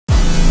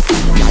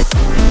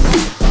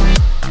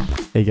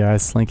Hey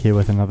guys, Slynk here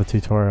with another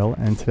tutorial,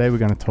 and today we're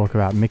going to talk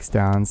about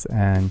mixdowns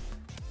and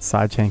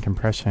sidechain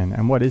compression.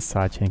 And what is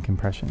sidechain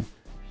compression?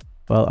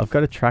 Well, I've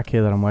got a track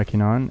here that I'm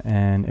working on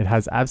and it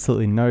has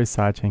absolutely no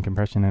sidechain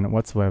compression in it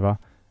whatsoever,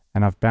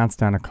 and I've bounced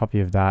down a copy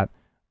of that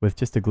with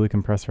just a glue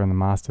compressor on the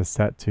master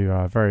set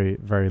to very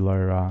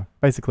low,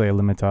 basically a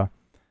limiter,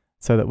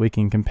 so that we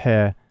can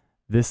compare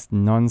this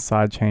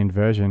non-sidechain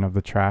version of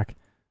the track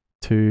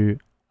to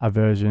a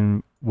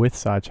version with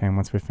sidechain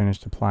once we've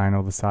finished applying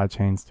all the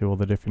sidechains to all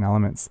the different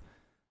elements.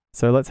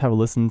 So let's have a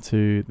listen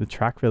to the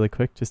track really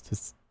quick,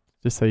 just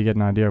so you get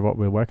an idea of what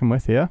we're working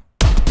with here.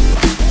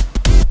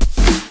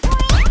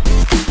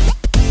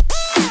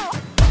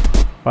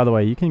 By the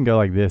way, you can go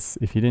like this.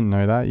 If you didn't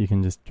know that, you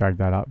can just drag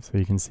that up so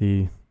you can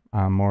see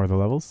more of the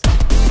levels.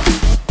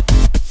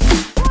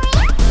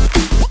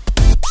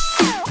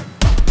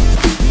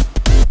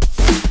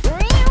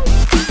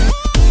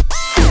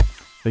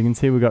 So you can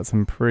see we've got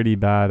some pretty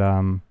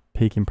bad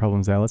peaking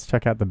problems there. Let's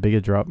check out the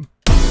bigger drop.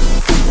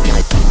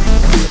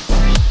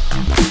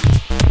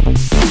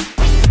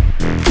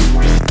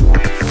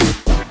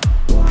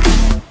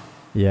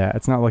 Yeah,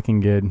 it's not looking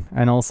good.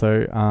 And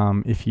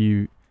also, if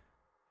you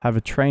have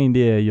a trained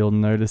ear, you'll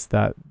notice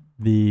that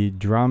the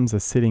drums are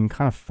sitting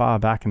kind of far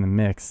back in the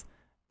mix.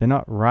 They're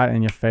not right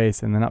in your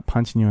face and they're not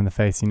punching you in the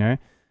face, you know?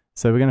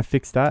 So we're going to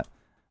fix that.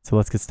 So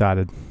let's get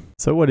started.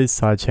 So what is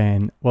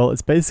sidechain? Well,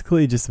 it's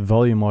basically just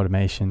volume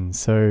automation.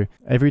 So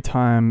every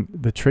time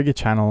the trigger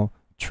channel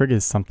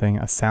triggers something,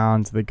 a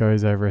sound that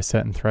goes over a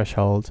certain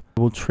threshold,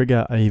 will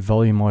trigger a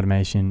volume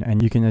automation,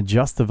 and you can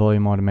adjust the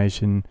volume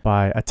automation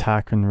by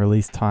attack and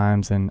release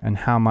times and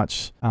how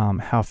much,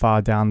 how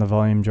far down the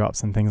volume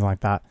drops and things like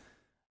that.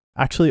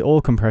 Actually,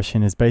 all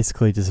compression is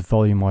basically just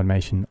volume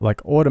automation,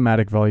 like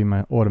automatic volume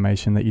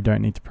automation that you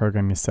don't need to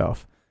program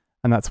yourself.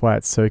 And that's why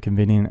it's so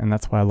convenient, and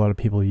that's why a lot of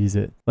people use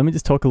it. Let me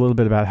just talk a little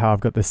bit about how I've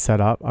got this set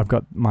up. I've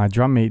got my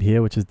drum meat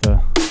here, which is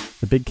the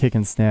big kick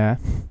and snare,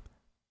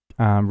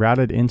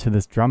 routed into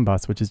this drum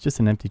bus, which is just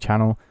an empty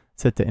channel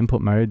set to input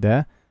mode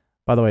there.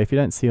 By the way, if you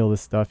don't see all this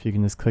stuff, you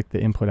can just click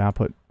the input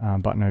output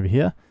button over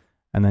here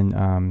and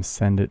then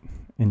send it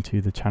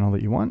into the channel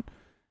that you want.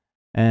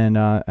 And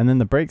then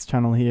the breaks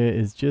channel here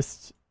is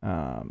just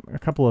a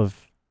couple of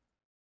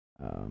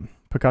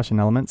percussion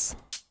elements.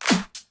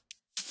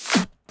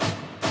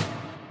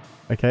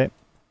 Okay,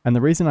 and the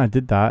reason I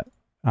did that,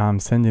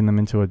 sending them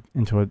into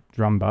a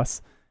drum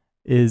bus,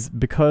 is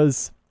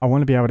because I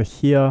want to be able to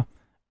hear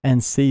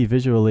and see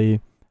visually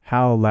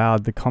how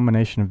loud the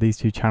combination of these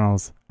two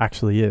channels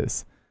actually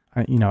is.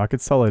 You know, I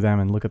could solo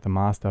them and look at the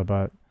master,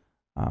 but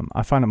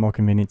I find it more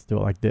convenient to do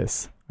it like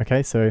this.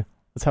 Okay, so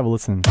let's have a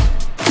listen.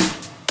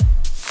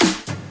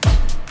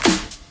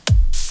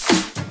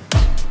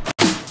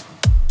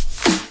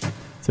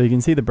 So you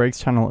can see the breaks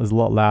channel is a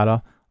lot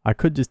louder. I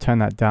could just turn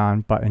that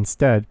down, but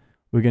instead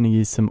we're going to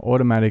use some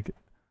automatic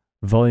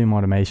volume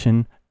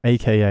automation,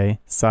 aka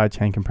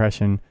sidechain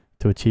compression,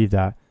 to achieve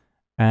that.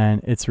 And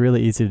it's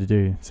really easy to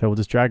do. So we'll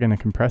just drag in a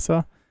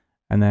compressor,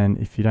 and then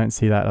if you don't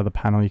see that other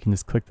panel, you can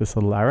just click this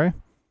little arrow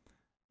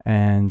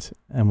and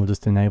we'll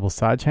just enable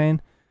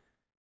sidechain.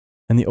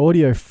 And the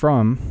audio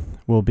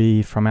will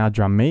be from our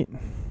drum meat.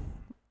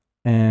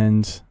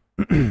 And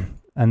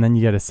and then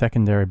you get a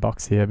secondary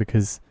box here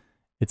because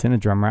it's in a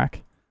drum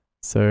rack.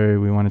 So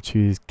we want to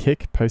choose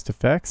kick post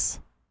effects,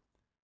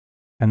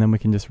 and then we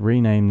can just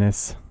rename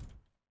this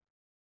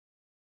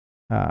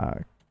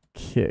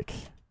kick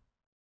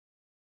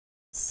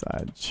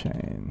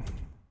sidechain.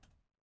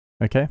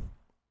 Okay.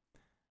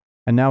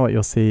 And now what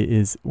you'll see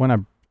is when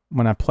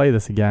I play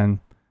this again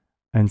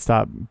and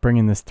start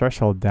bringing this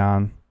threshold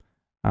down,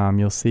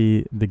 you'll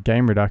see the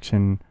gain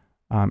reduction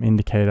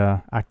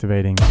indicator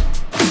activating.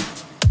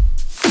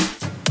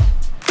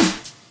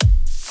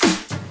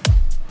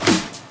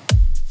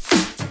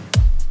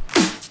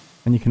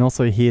 And you can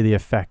also hear the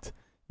effect.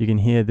 You can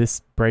hear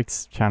this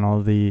breaks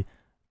channel, the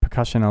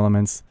percussion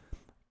elements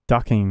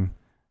ducking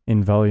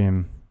in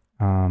volume.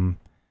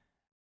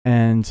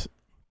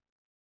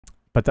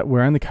 But that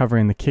we're only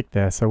covering the kick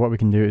there. So what we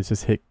can do is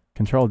just hit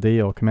Control D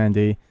or Command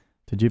D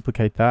to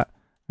duplicate that.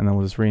 And then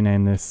we'll just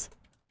rename this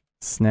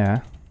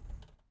snare.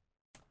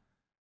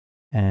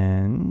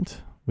 And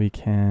we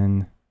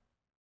can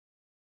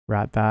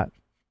route that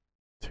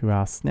to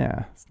our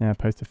snare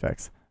post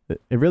effects.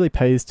 It really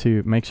pays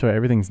to make sure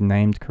everything's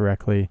named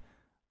correctly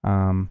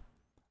when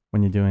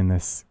you're doing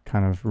this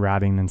kind of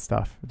routing and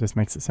stuff. It just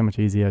makes it so much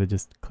easier to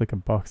just click a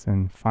box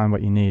and find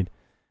what you need.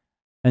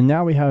 And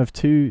now we have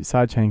two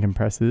sidechain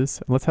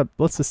compressors. Let's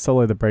just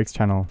solo the breaks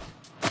channel.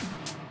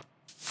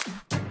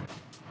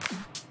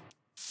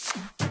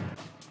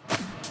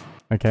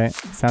 Okay,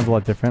 sounds a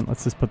lot different.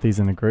 Let's just put these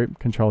in a group.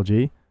 Control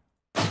G.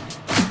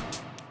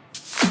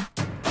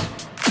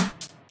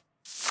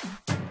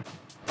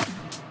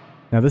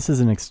 Now this is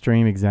an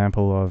extreme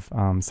example of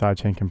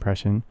sidechain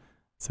compression,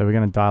 so we're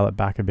going to dial it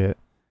back a bit.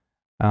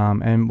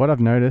 And what I've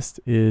noticed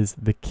is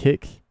the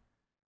kick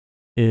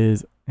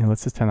is, and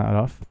let's just turn that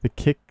off, the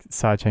kick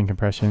sidechain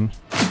compression,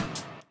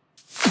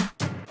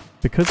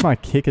 because my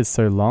kick is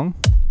so long,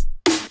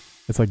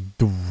 It's like,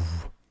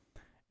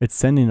 it's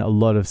sending a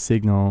lot of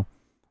signal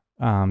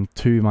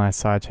to my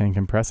sidechain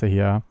compressor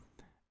here,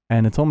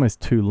 and it's almost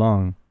too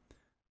long.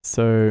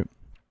 So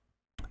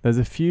there's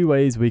a few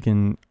ways we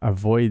can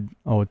avoid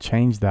or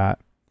change that,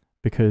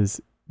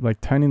 because like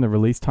turning the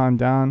release time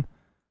down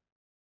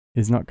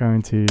is not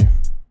going to,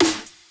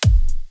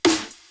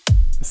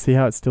 see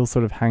how it still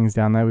sort of hangs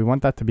down there. We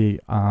want that to be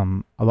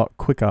a lot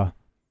quicker.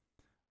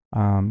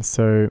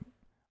 So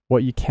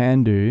what you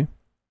can do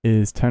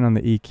is turn on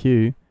the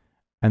EQ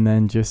and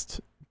then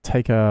just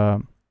take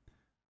a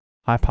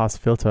high pass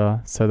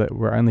filter so that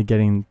we're only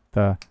getting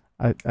the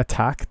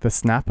attack, the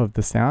snap of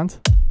the sound.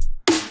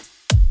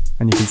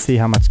 And you can see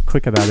how much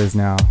quicker that is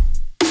now.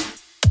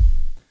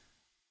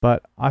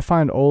 But I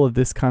find all of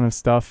this kind of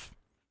stuff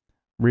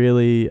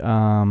really,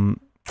 how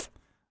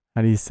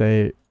do you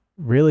say,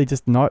 really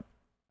just not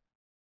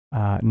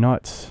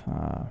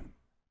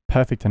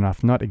perfect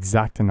enough, not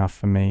exact enough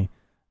for me.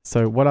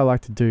 So what I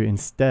like to do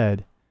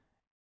instead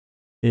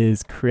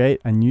is create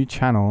a new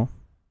channel,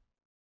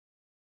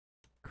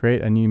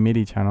 create a new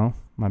MIDI channel,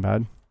 my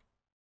bad,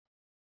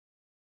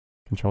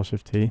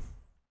 Control-Shift-T,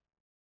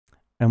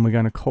 and we're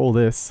going to call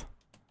this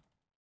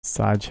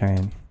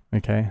Sidechain,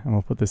 okay? And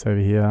we'll put this over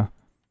here,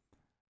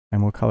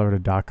 and we'll color it a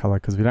dark color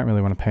because we don't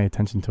really want to pay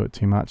attention to it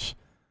too much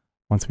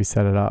once we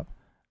set it up.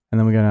 And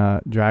then we're going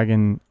to drag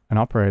in an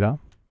operator,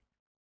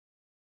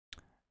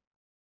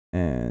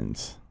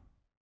 and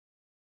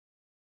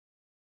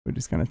we're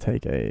just going to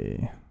take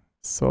a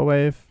saw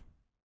wave,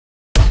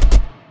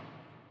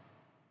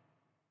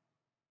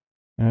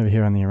 and over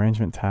here on the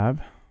arrangement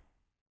tab,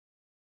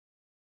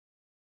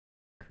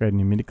 create a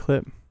new MIDI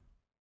clip,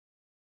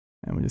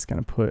 and we're just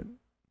going to put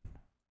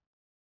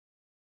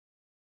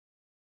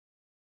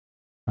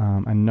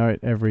a note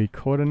every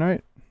quarter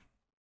note,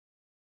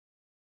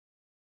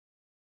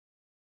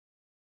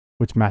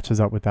 which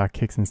matches up with our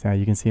kicks and snare.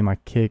 You can see my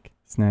kick,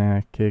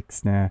 snare,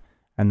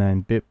 and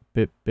then bip,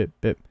 bip, bip,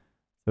 bip.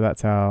 So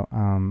that's our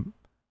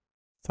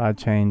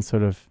sidechain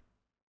sort of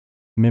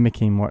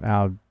mimicking what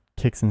our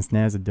kicks and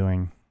snares are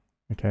doing.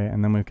 Okay,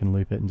 and then we can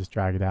loop it and just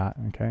drag it out,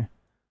 okay?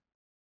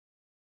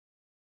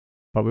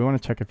 But we want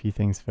to check a few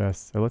things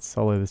first. So let's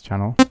solo this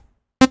channel.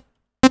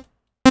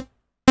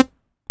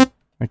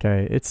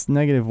 Okay, it's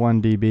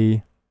 -1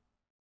 dB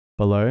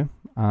below.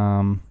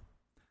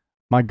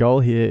 My goal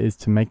here is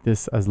to make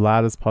this as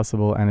loud as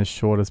possible and as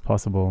short as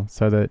possible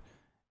so that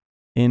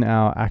in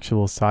our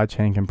actual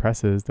sidechain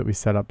compressors that we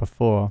set up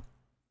before,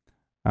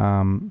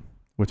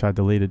 which I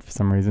deleted for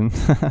some reason,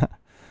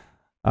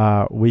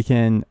 we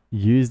can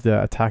use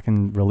the attack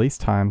and release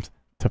times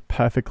to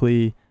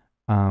perfectly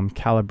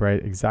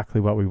calibrate exactly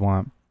what we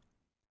want.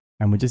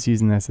 And we're just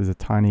using this as a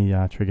tiny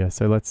trigger.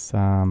 So let's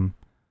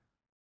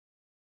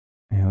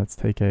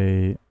take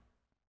a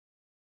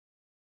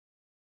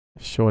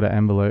shorter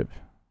envelope.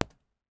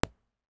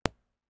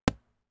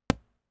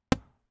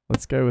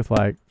 Let's go with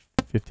like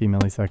 50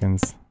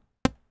 milliseconds.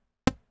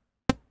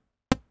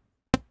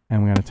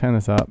 And we're going to turn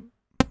this up.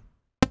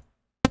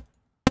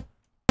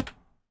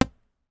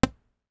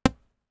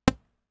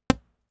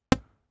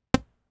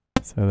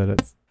 So that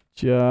it's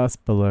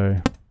just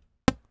below.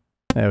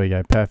 There we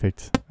go,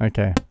 perfect.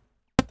 Okay.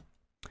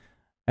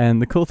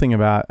 And the cool thing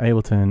about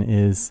Ableton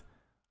is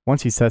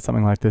once you set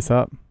something like this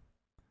up,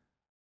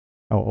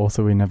 oh,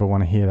 also we never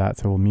want to hear that,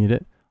 so we'll mute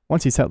it.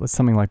 Once you set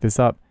something like this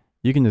up,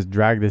 you can just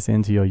drag this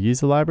into your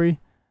user library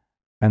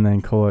and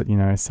then call it, you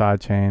know,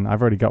 sidechain.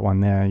 I've already got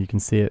one there, you can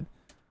see it.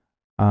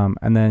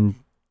 And then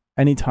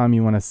anytime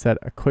you want to set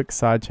a quick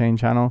sidechain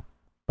channel,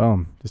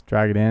 boom, just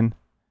drag it in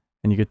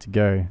and you're good to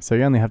go. So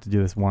you only have to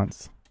do this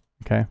once,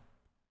 okay?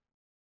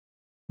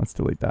 Let's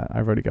delete that.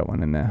 I've already got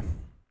one in there.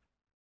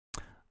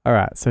 All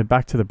right, so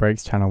back to the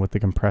breaks channel with the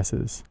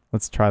compressors.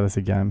 Let's try this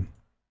again.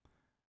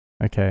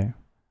 Okay,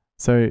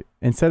 so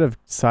instead of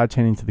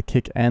sidechaining to the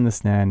kick and the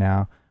snare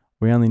now,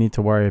 we only need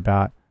to worry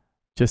about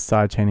just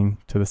sidechaining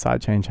to the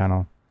sidechain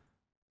channel.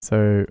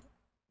 So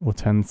we'll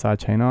turn the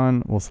sidechain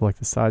on, we'll select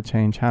the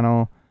sidechain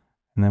channel,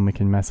 and then we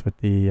can mess with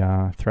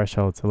the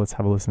threshold. So let's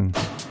have a listen.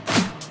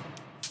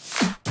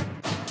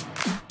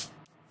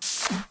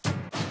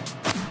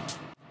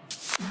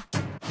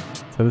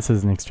 So this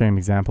is an extreme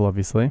example,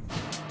 obviously.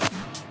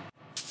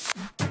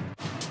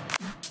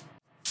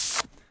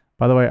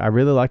 By the way, I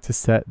really like to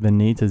set the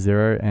knee to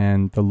 0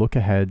 and the look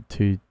ahead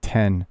to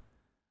 10.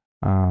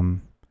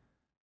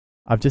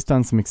 I've just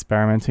done some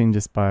experimenting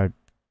just by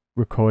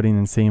recording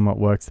and seeing what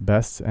works the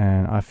best,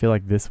 and I feel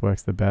like this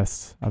works the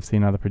best. I've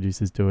seen other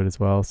producers do it as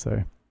well.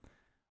 So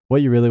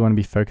what you really want to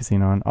be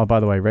focusing on, oh, by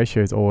the way,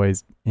 ratio is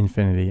always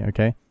infinity,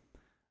 okay?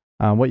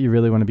 What you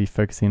really want to be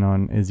focusing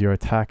on is your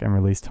attack and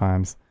release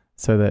times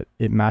so that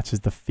it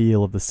matches the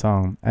feel of the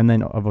song, and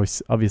then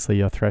obviously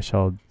your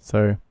threshold.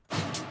 So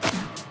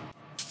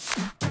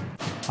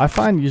I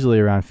find usually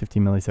around 50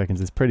 milliseconds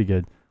is pretty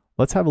good.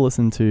 Let's have a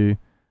listen to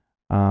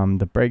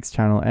the breaks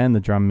channel and the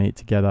drum meet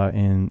together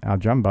in our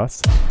drum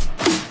bus.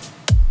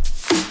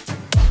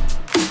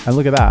 And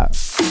look at that.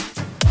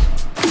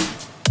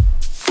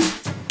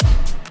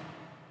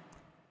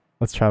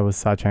 Let's try with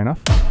sidechain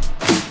off.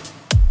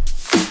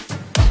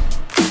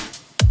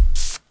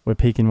 we're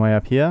peaking way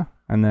up here,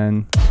 and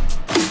then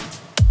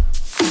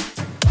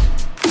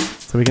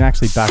so we can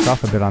actually back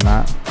off a bit on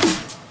that.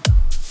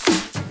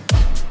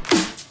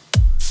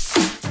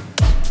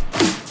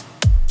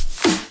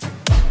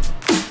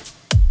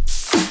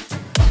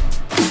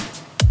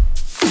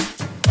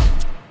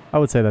 I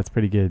would say that's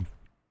pretty good.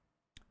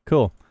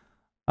 Cool.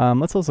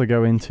 Let's also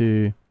go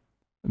into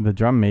the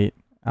drum beat.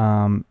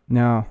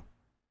 Now,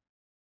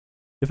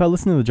 if I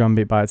listen to the drum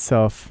beat by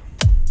itself,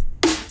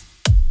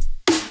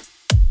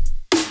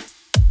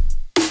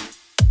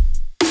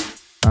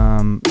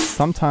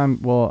 sometimes,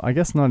 well, I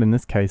guess not in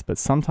this case, but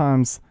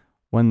sometimes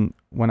when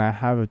I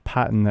have a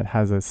pattern that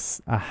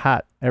has a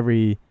hat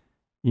every,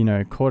 you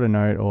know, quarter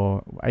note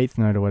or eighth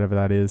note or whatever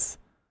that is,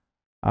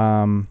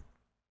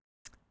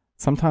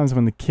 sometimes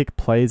when the kick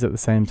plays at the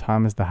same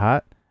time as the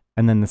hat,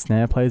 and then the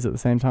snare plays at the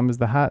same time as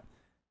the hat,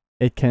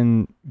 it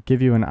can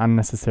give you an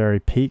unnecessary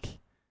peak.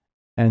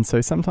 And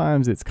so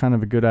sometimes it's kind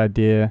of a good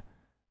idea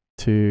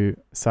to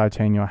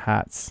sidechain your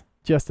hats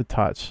just a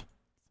touch.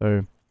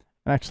 So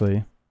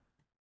actually,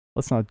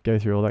 let's not go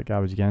through all that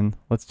garbage again.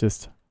 Let's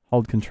just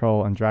hold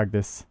control and drag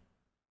this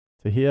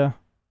to here,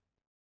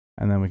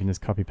 and then we can just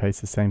copy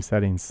paste the same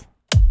settings.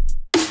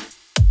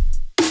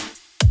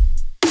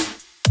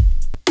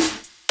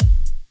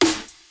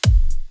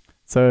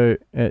 So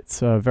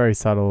it's a very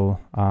subtle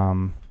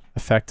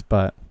effect,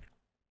 but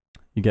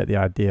you get the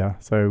idea.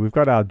 So we've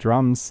got our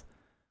drums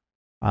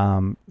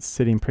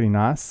sitting pretty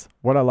nice.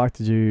 What I like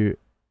to do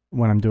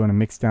when I'm doing a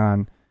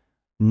mixdown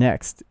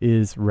next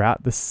is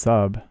route the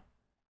sub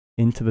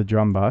into the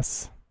drum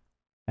bus,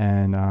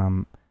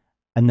 and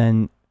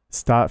then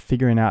start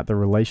figuring out the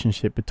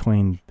relationship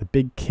between the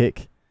big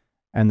kick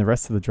and the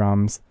rest of the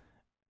drums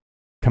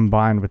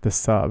combined with the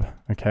sub,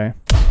 okay?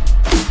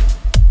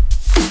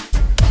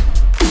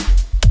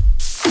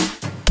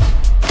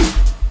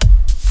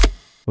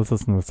 Let's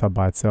listen to the sub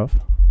by itself.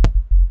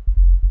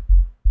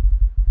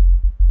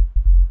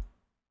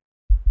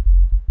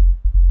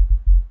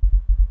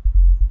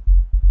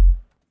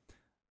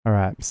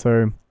 Alright,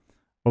 so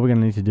what we're going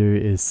to need to do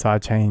is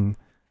sidechain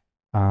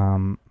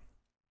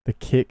the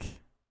kick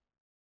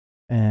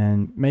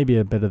and maybe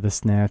a bit of the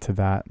snare to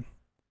that.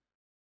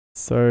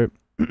 So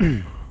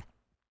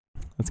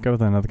let's go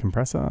with another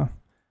compressor.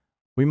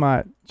 We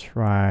might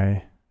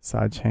try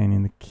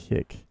sidechaining the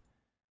kick.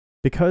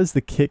 Because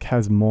the kick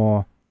has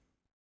more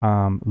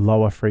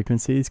lower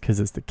frequencies, because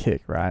it's the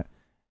kick, right?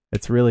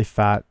 It's really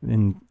fat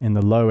in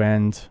the low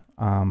end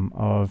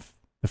of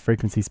the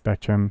frequency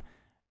spectrum.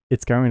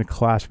 It's going to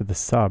clash with the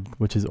sub,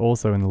 which is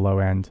also in the low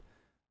end.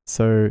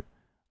 So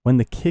when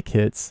the kick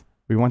hits,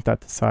 we want that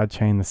to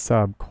sidechain the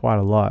sub quite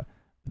a lot.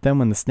 But then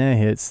when the snare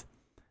hits,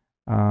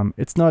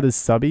 it's not as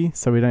subby,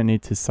 so we don't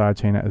need to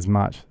sidechain it as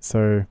much.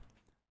 So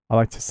I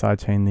like to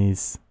sidechain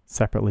these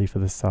separately for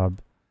the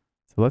sub.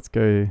 So let's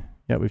go.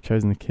 Yeah, we've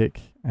chosen the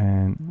kick,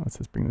 and let's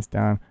just bring this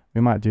down.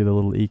 We might do the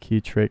little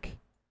EQ trick.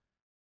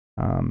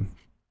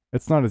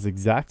 It's not as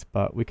exact,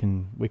 but we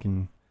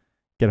can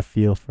get a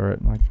feel for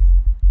it. Like,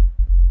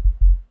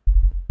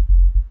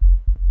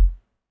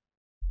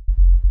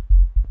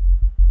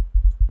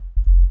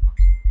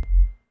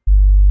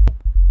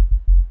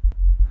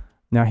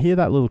 now hear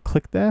that little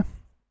click there?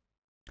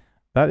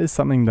 That is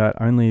something that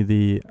only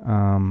the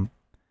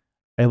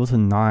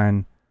Ableton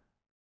 9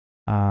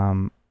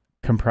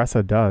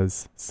 compressor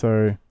does.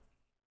 So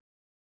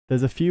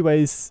there's a few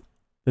ways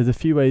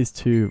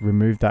to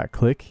remove that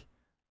click.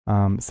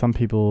 Some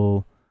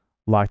people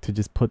like to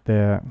just put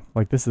their,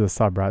 like, this is a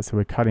sub, right? So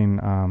we're cutting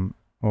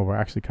or we're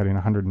actually cutting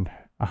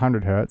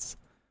 100 hertz.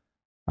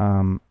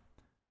 I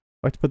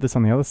like to put this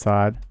on the other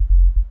side,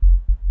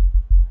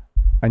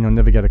 and you'll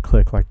never get a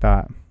click like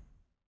that.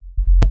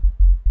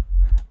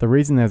 The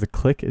reason there's a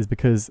click is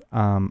because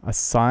a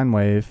sine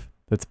wave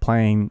that's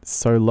playing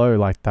so low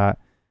like that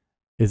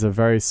is a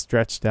very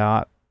stretched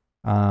out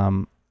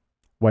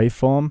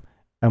waveform,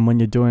 and when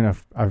you're doing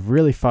a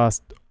really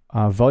fast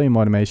volume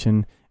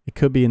automation, it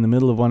could be in the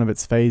middle of one of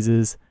its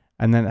phases,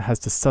 and then it has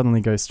to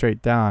suddenly go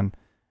straight down,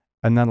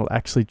 and that'll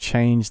actually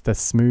change the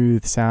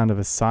smooth sound of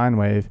a sine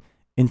wave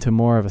into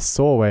more of a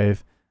saw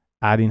wave,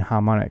 adding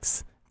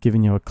harmonics,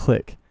 giving you a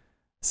click.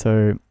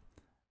 So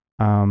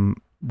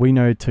we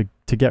know to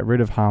get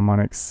rid of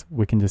harmonics,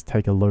 we can just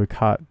take a low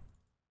cut,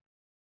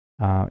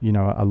 you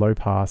know, a low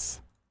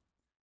pass.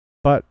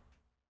 But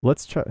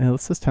let's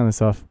just turn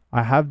this off.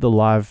 I have the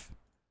Live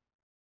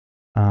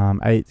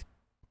 8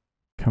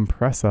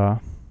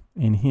 compressor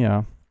in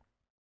here,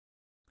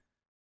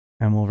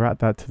 and we'll route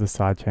that to the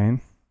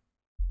sidechain.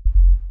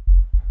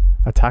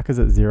 Attack is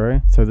at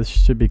 0, so this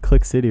should be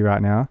Click City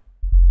right now.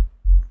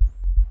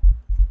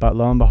 But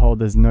lo and behold,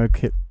 there's no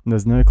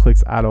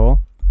clicks at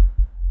all.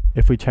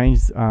 If we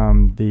change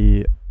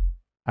the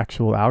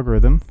actual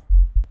algorithm,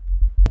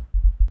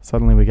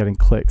 suddenly we're getting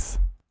clicks.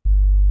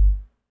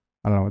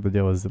 I don't know what the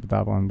deal is with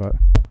that one, but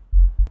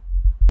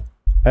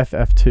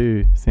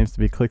FF2 seems to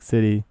be Click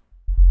City,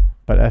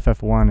 but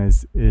FF1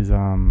 is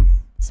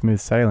smooth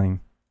sailing.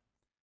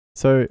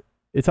 So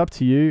it's up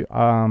to you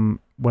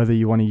whether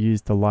you want to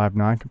use the Live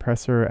 9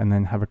 compressor and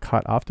then have a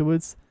cut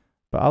afterwards,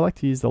 But I like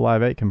to use the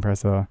Live 8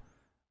 compressor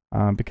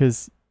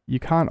because you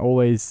can't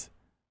always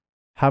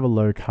have a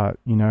low cut,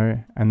 you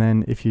know, and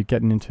then if you're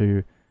getting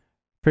into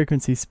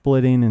frequency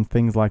splitting and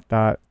things like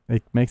that,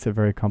 it makes it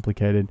very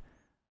complicated.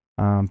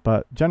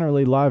 But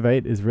generally Live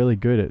 8 is really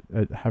good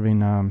at having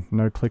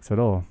no clicks at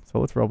all. So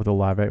let's roll with the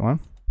Live 8 one.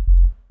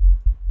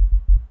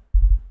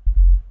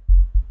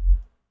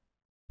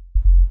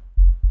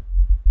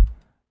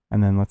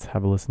 And then let's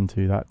have a listen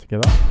to that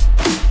together.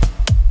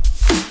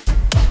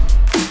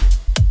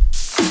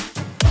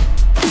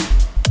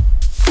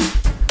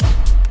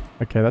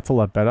 Okay, that's a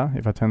lot better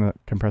if I turn the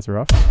compressor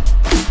off.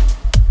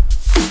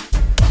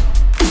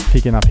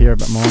 Peaking up here a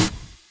bit more.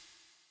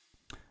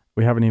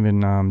 We haven't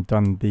even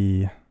done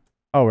the...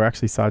 Oh, we're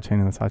actually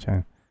sidechaining the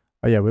sidechain.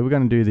 Oh yeah, we were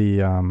going to do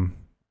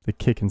the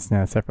kick and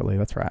snare separately.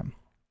 That's right.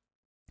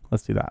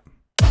 Let's do that.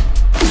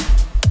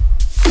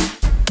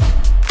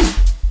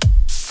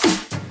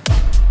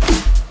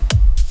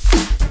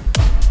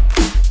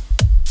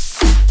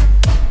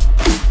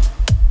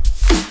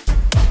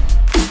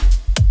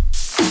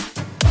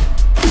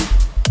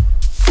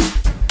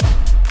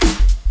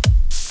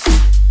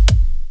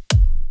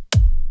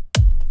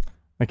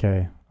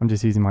 Okay, I'm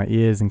just using my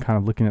ears and kind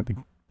of looking at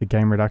the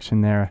gain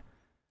reduction there.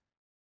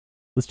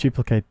 Let's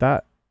duplicate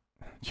that,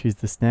 choose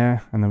the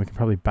snare, and then we can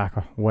probably back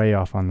way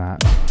off on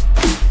that.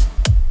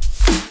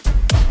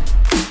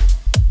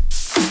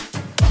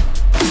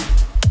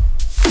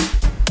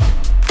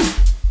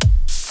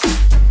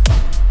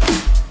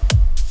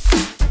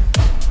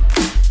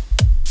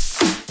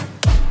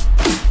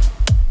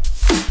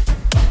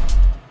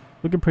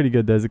 Looking pretty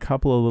good. There's a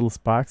couple of little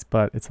spikes,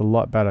 but it's a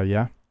lot better,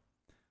 yeah?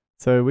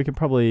 So we can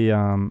probably,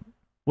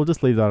 we'll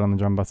just leave that on the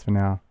drum bus for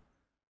now.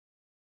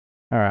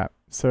 Alright,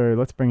 so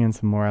let's bring in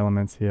some more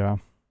elements here.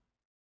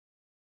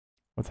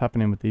 What's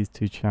happening with these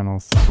two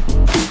channels?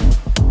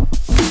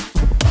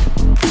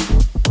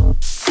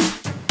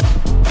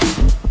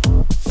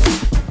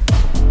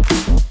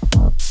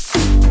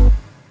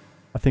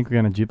 I think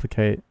we're going to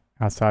duplicate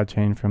our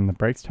sidechain from the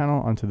breaks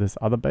channel onto this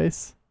other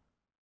bass.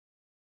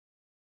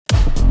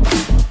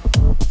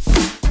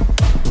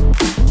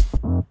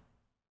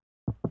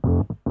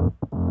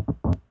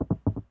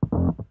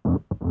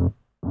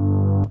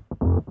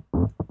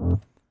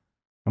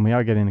 And we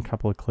are getting a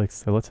couple of clicks,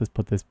 so let's just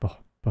put this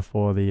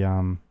before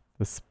the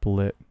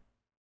split.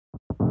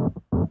 Oh,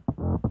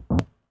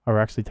 we're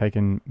actually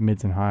taking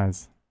mids and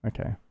highs.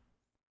 Okay.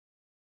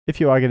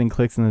 If you are getting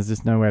clicks and there's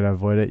just no way to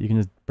avoid it, you can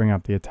just bring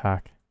up the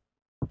attack,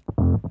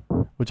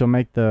 which will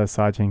make the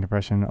sidechain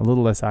compression a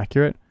little less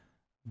accurate,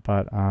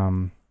 but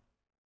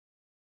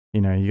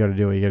you know, you got to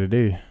do what you got to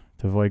do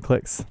to avoid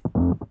clicks.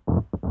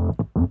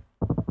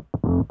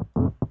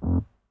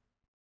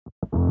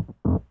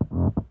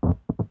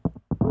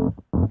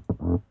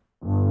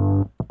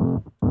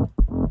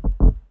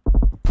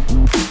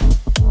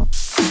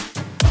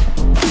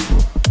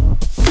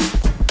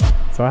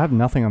 So I have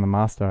nothing on the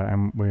master,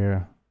 and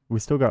we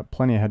still got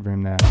plenty of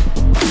headroom there.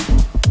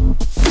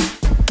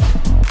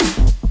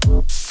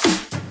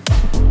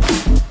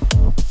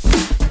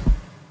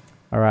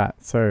 Alright,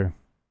 so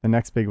the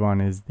next big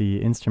one is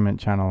the instrument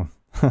channel.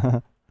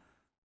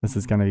 This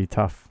is going to be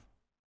tough,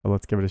 so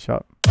let's give it a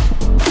shot.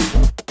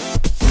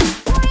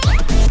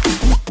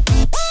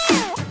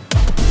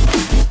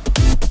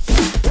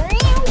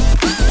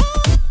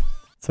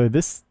 So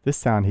this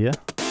sound here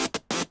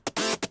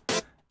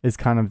is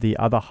kind of the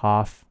other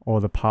half or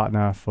the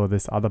partner for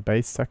this other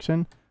bass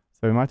section.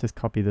 So we might just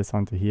copy this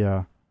onto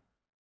here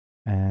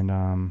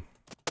and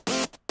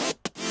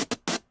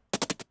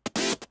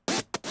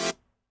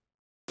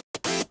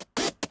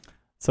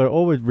so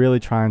all we're really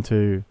trying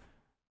to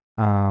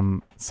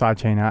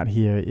sidechain out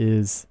here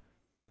is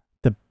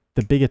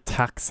the big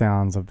attack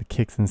sounds of the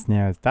kicks and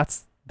snares.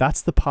 That's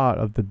the part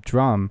of the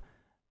drum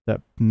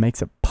that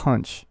makes it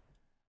punch.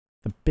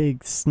 The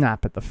big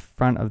snap at the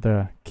front of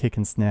the kick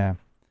and snare.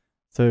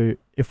 So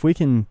if we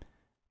can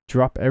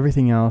drop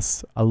everything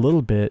else a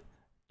little bit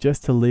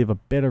just to leave a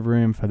bit of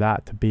room for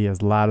that to be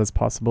as loud as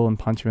possible and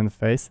punch you in the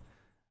face,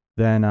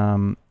 then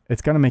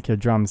it's going to make your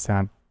drums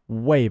sound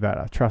way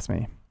better, trust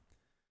me.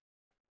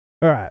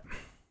 Alright,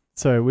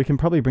 so we can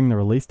probably bring the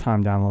release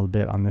time down a little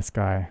bit on this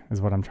guy,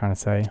 is what I'm trying to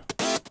say.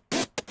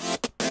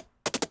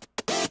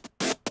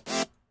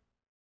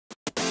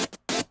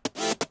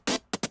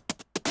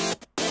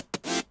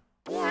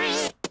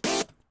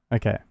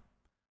 Okay,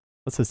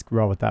 let's just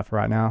roll with that for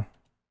right now.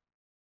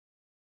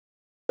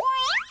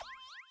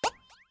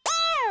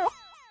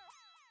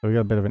 So we got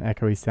a bit of an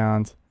echoey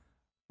sound.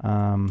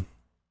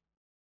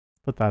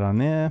 Put that on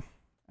there,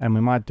 and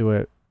we might do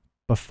it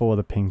before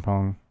the ping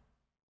pong,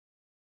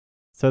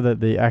 so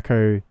that the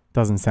echo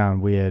doesn't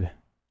sound weird.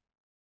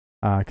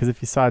 Because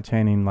if you're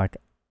sidechaining like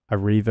a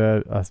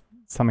reverb,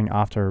 something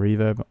after a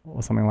reverb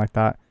or something like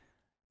that,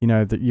 you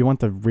know, that you want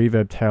the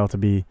reverb tail to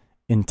be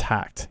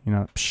intact, you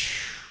know,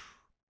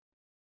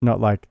 not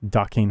like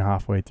ducking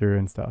halfway through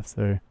and stuff.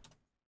 So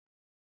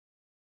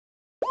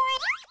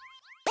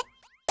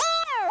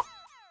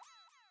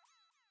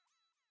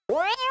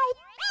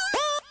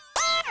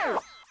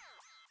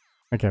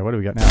Okay, what do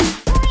we got now?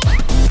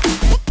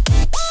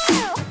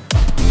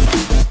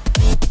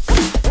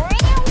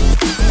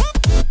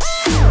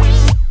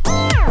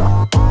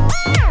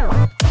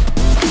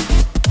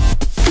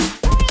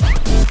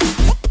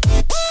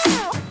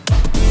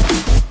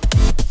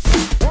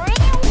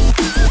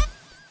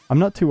 I'm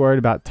not too worried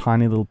about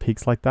tiny little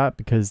peaks like that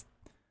because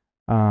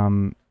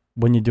when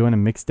you're doing a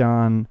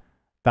mixdown,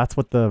 that's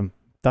what the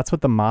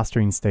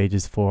mastering stage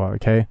is for,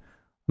 okay?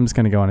 I'm just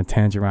going to go on a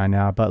tangent right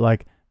now, but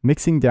like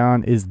mixing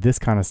down is this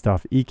kind of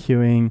stuff,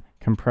 EQing,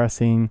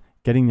 compressing,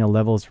 getting your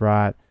levels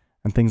right,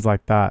 and things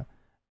like that.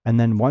 And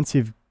then once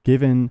you've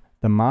given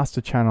the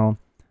master channel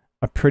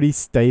a pretty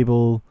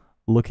stable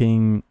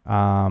looking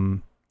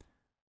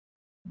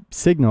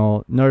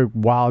signal, no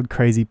wild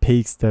crazy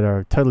peaks that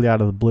are totally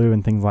out of the blue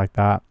and things like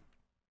that,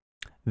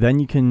 then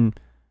you can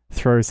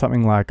throw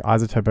something like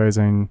isotope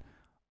ozone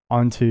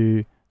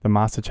onto the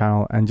master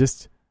channel and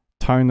just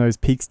tone those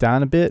peaks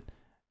down a bit,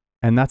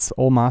 and that's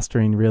all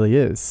mastering really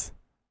is,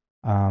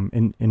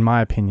 in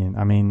my opinion.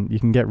 I mean, you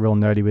can get real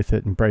nerdy with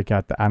it and break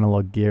out the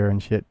analog gear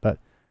and shit, but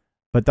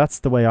that's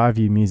the way I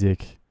view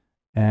music.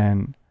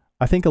 And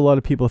I think a lot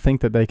of people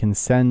think that they can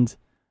send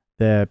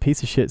their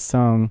piece of shit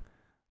song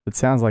that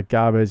sounds like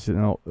garbage, you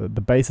know, the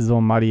bass is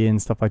all muddy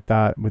and stuff like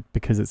that,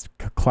 because it's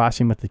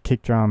clashing with the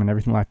kick drum and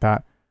everything like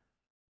that,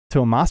 to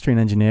a mastering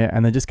engineer,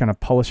 and they're just going to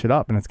polish it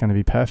up and it's going to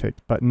be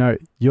perfect. But no,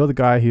 you're the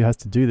guy who has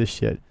to do this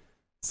shit.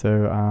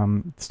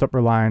 So stop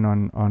relying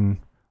on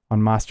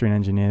mastering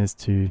engineers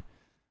to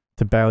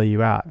bail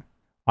you out.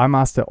 I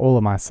master all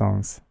of my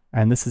songs,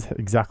 and this is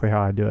exactly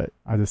how I do it.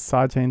 I just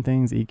sidechain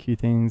things, EQ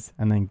things,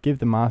 and then give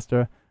the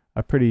master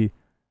a pretty,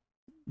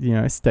 you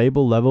know,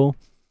 stable level,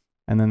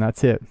 and then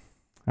that's it.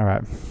 All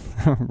right,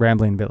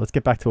 rambling a bit. Let's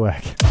get back to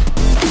work.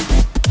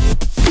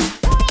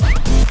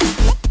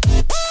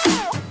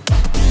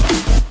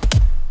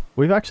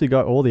 We've actually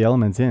got all the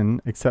elements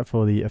in except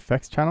for the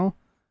effects channel,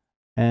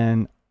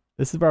 and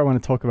this is where I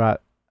want to talk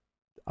about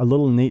a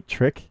little neat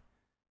trick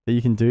that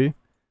you can do.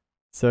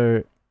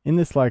 So in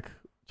this like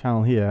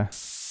channel here,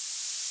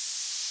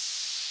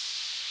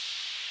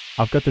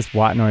 I've got this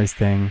white noise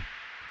thing,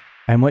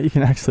 and what you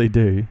can actually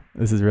do,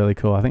 this is really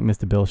cool, I think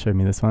Mr. Bill showed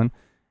me this one,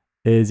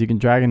 is you can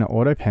drag in an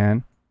auto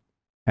pan,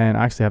 and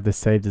I actually have this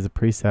saved as a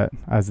preset,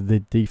 as the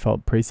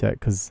default preset,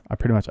 because I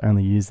pretty much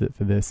only use it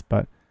for this.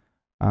 But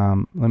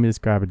let me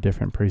just grab a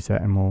different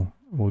preset and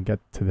we'll get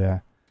to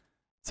there.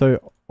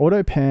 So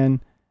auto pan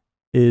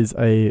is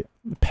a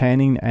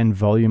panning and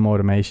volume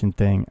automation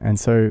thing, and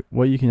so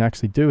what you can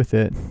actually do with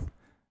it,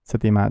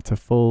 set the amount to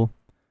full,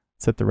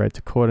 set the rate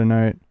to quarter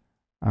note,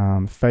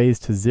 phase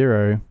to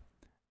 0,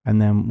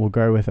 and then we'll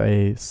go with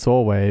a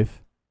saw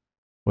wave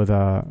with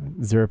a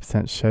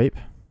 0% shape,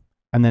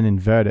 and then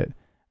invert it.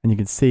 And you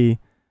can see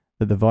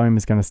that the volume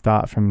is going to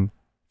start from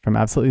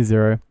absolutely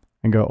 0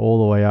 and go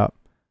all the way up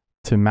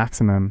to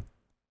maximum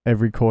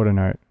every quarter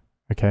note.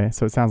 Okay,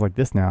 so it sounds like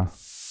this now.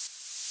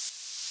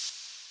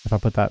 If I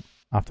put that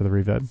after the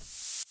reverb.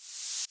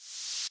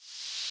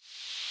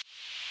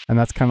 And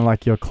that's kind of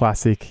like your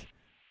classic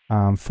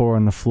 4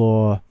 on the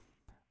floor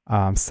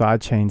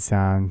sidechain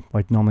sound.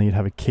 Like normally you'd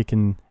have a kick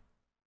in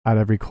at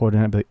every quarter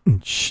note, but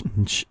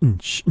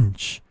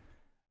like,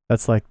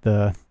 that's like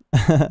the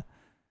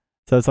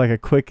so it's like a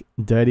quick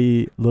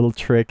dirty little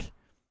trick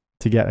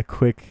to get a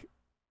quick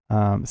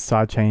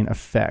sidechain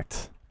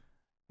effect,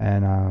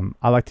 and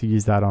I like to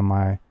use that on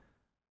my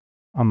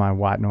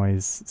white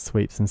noise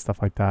sweeps and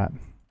stuff like that,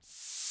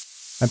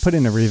 and put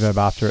in a reverb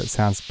after it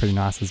sounds pretty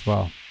nice as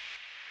well.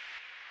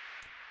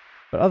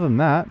 But other than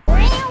that,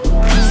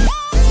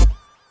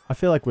 I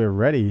feel like we're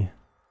ready.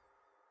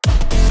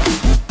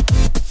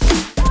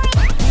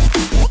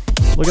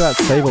 Look at that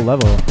stable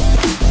level.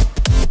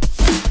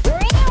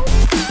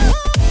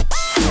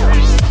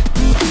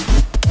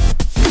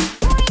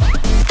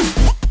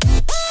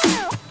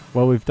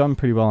 Well, we've done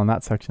pretty well in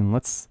that section.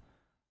 Let's,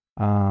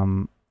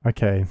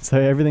 okay, so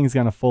everything's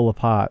going to fall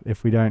apart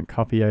if we don't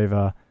copy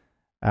over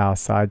our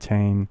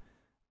sidechain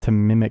to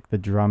mimic the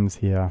drums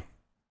here.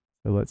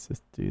 So let's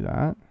just do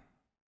that.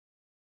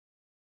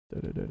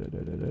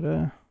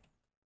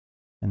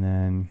 And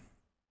then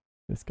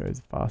this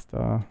goes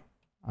faster.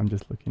 I'm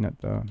just looking at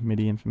the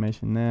MIDI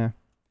information there.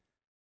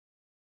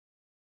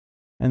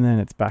 And then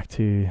it's back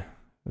to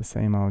the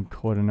same old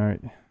quarter note.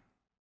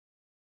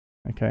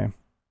 Okay.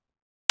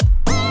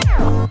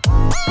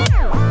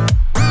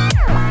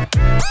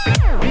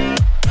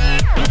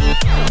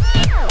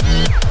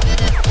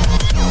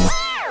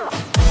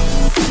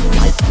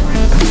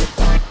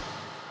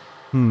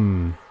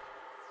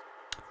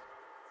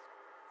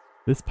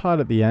 This part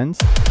at the end,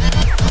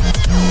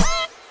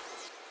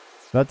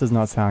 that does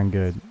not sound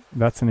good.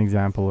 That's an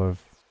example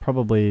of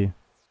probably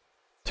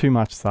too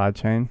much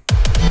sidechain.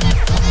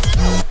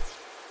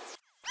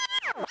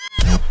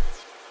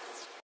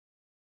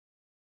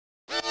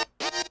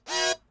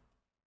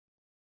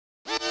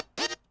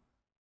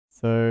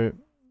 So,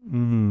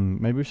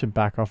 maybe we should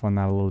back off on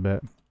that a little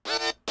bit.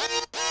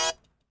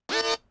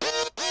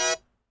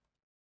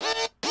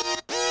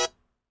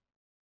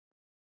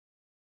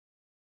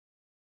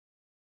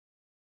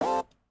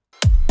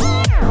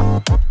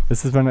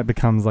 This is when it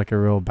becomes like a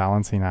real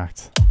balancing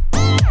act.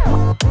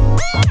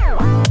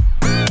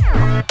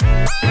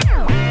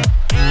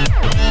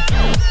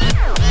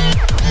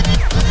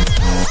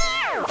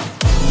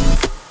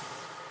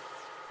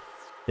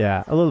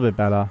 Yeah, a little bit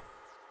better.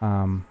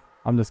 I'm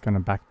just going to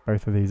back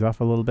both of these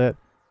off a little bit,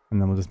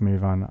 and then we'll just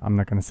move on. I'm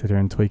not going to sit here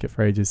and tweak it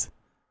for ages.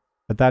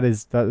 But that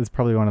is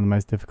probably one of the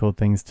most difficult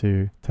things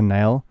to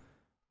nail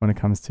when it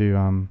comes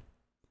to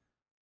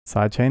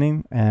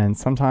sidechaining. And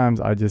sometimes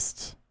I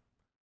just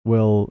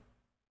will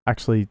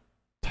actually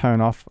turn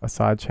off a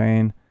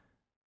sidechain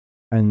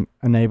and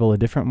enable a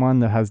different one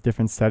that has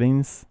different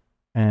settings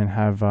and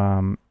have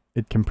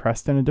it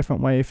compressed in a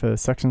different way for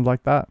sections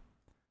like that.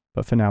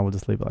 But for now, we'll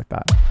just leave it like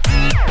that.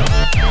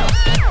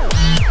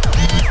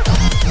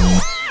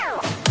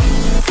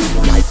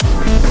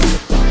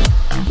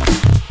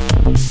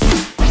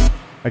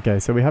 Okay,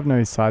 so we have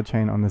no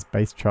sidechain on this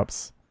bass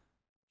chops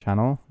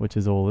channel, which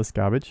is all this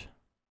garbage.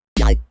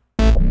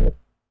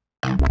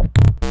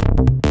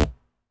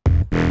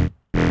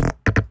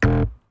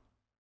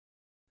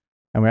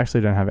 And we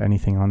actually don't have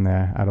anything on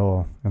there at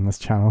all on this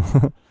channel.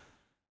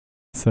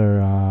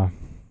 So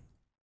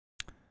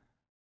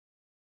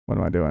what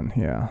am I doing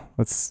here?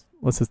 Let's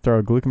just throw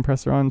a glue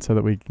compressor on so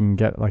that we can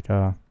get like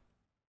a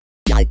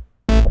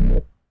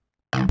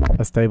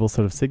stable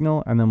sort of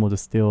signal, and then we'll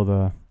just steal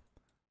the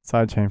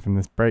sidechain from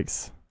this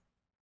breaks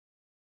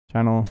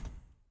channel.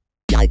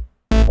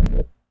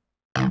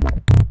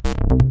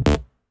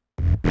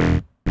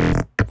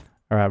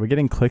 Alright, we're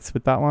getting clicks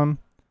with that one,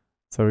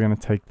 so we're going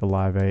to take the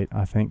Live 8,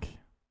 I think.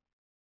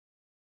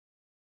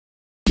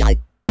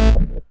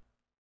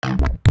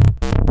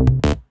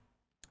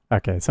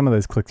 Okay, some of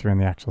those clicks are in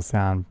the actual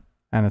sound,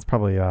 and it's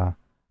probably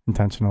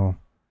intentional.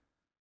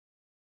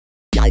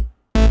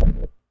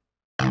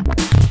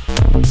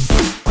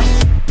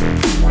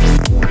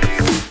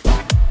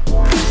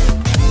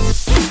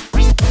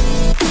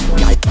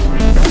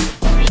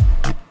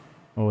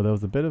 Oh, there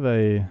was a bit of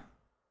a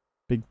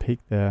big peak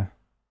there.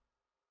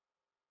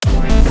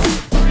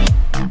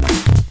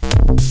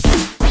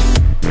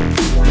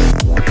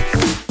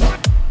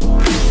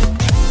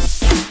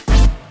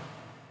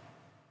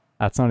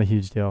 That's not a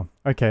huge deal.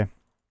 Okay,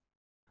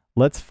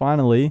 let's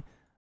finally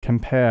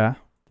compare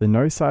the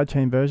no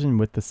sidechain version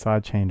with the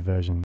sidechained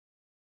version.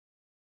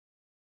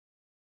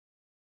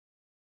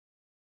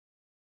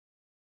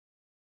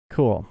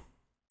 Cool.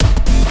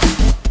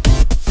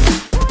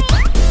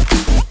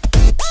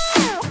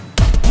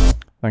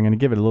 I'm going to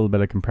give it a little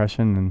bit of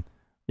compression, and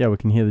yeah, we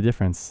can hear the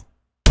difference.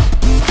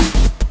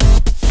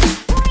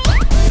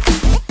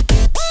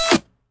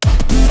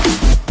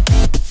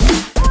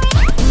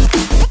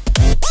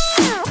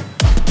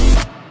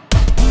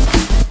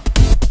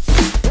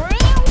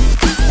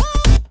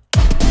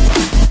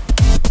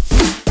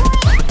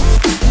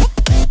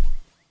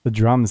 The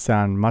drums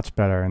sound much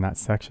better in that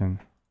section.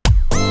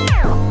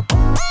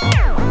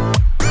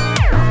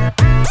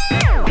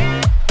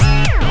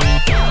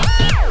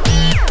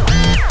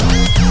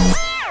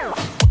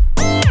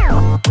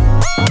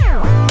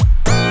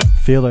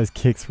 Feel those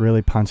kicks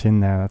really punch in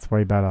there, that's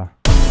way better.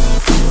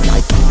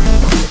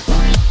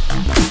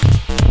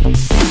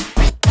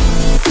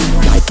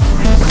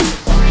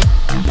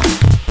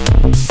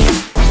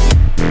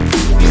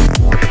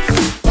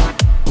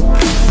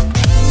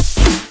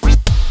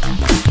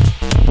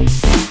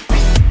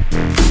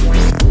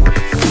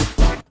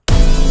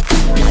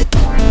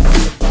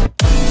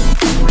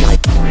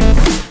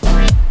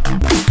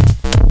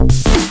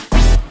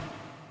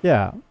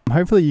 Yeah,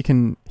 hopefully you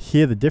can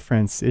hear the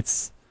difference.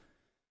 It's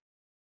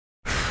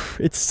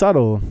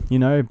subtle, you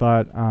know,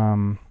 but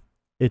I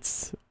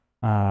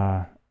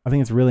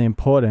think it's really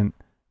important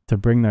to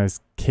bring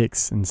those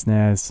kicks and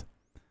snares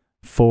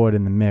forward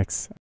in the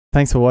mix.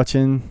 Thanks for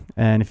watching,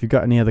 and if you've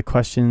got any other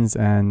questions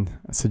and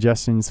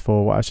suggestions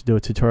for what I should do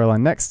a tutorial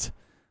on next,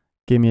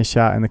 give me a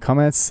shout in the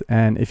comments.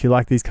 And if you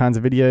like these kinds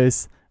of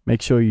videos,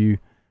 make sure you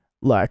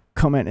like,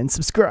 comment, and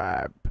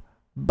subscribe.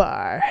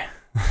 Bye.